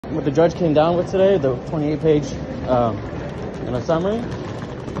what the judge came down with today, the 28-page summary?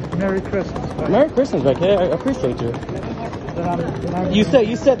 Merry Christmas. Buddy. Merry Christmas, Baquet. I appreciate you.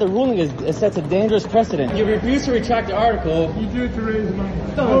 You said the ruling it sets a dangerous precedent. You refuse to retract the article. You do it to raise money.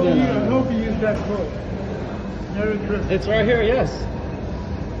 I hope you use that quote. Merry Christmas. It's right here, yes.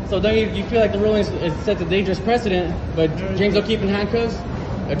 So then you feel like the ruling sets a dangerous precedent, but James will keep in handcuffs?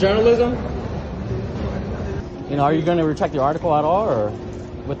 Journalism? You know, are you going to retract the article at all, or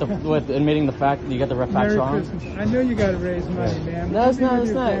with admitting the fact that you got the facts wrong? I know you got to raise money, man. No,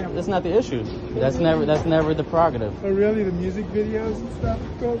 that's not the issue. That's never the prerogative. Oh, really? The music videos and stuff?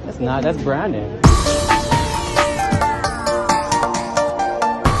 That's branding.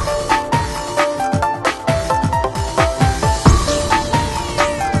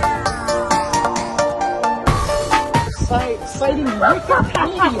 Citing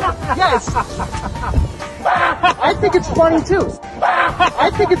Wikipedia. Yes. I think it's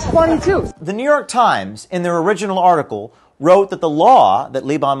funny too. The New York Times, in their original article, wrote that the law that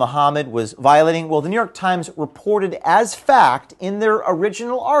Liban Mohammed was violating, well, the New York Times reported as fact in their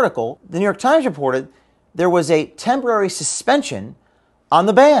original article, the New York Times reported there was a temporary suspension on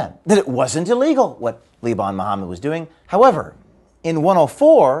the ban, that it wasn't illegal what Liban Mohammed was doing. However, in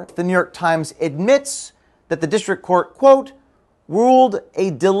 104, the New York Times admits that the district court, quote, ruled a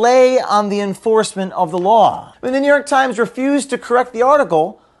delay on the enforcement of the law. I mean, the New York Times refused to correct the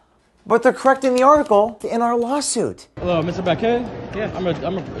article, but they're correcting the article in our lawsuit. Hello, Mr. Baquet? Yeah. I'm a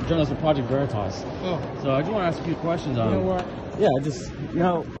journalist with Project Veritas. Oh. So I just want to ask a few questions on... You know what? Yeah,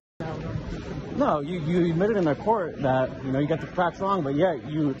 No, you admitted in the court that, you got the facts wrong, but yet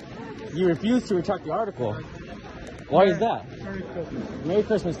you refused to retract the article. Why is that? Merry Christmas. Merry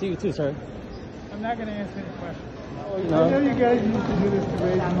Christmas to you too, sir. I'm not going to answer any questions. I know you guys used to do this to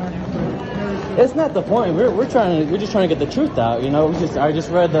raise money, but it's not the point. We're just trying to get the truth out. I just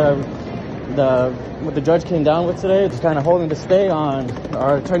read what the judge came down with today. Just kind of holding the stay on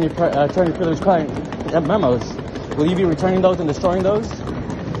our attorney privilege client memos. Will you be returning those and destroying those?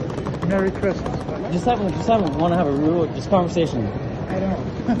 Merry Christmas. Just want to have a real conversation. I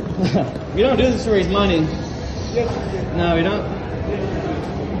don't. We don't do this to raise money. Yes, you do. No, we don't.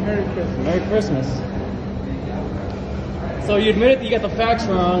 Merry Christmas. Merry Christmas. So you admitted that you got the facts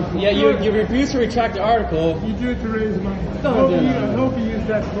wrong, yet you refuse to retract the article. You do it to raise money. I hope you use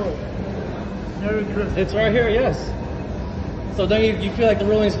that quote. Merry Christmas. It's right here, yes. So then you feel like the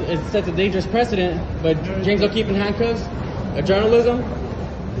ruling sets a dangerous precedent, but James will keep in handcuffs? Journalism?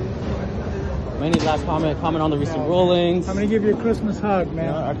 Any last comment on the recent rulings? I'm going to give you a Christmas hug,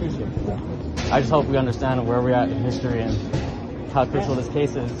 man. I appreciate it. I just hope we understand where we're at in history and how crucial this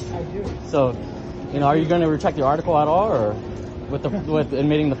case is. I do. So, are you going to retract the article at all, or with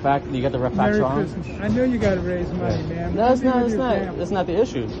admitting the fact that you got the facts wrong? Christmas. I know you got to raise money, man. That's not the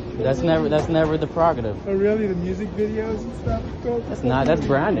issue. That's never the prerogative. Oh, really? The music videos and stuff? That's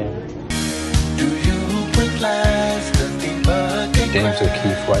branding. James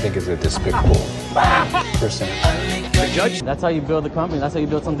O'Keefe, who I think is a despicable person. The judge. That's how you build a company. That's how you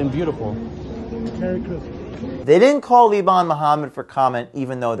build something beautiful. Merry Christmas. They didn't call Liban Mohammed for comment,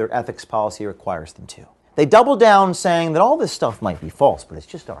 even though their ethics policy requires them to. They doubled down, saying that all this stuff might be false, but it's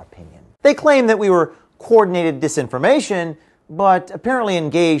just our opinion. They claim that we were coordinated disinformation, but apparently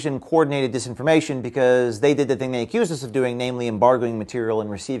engaged in coordinated disinformation because they did the thing they accused us of doing, namely embargoing material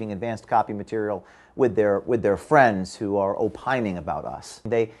and receiving advanced copy material with their friends who are opining about us.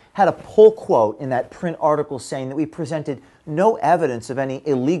 They had a pull quote in that print article saying that we presented no evidence of any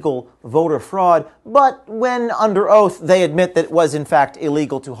illegal voter fraud, but when under oath, they admit that it was in fact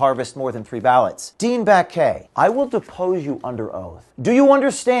illegal to harvest more than 3 ballots. Dean Baquet, I will depose you under oath. Do you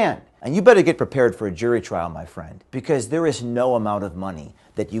understand? And you better get prepared for a jury trial, my friend, because there is no amount of money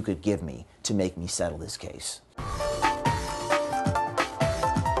that you could give me to make me settle this case.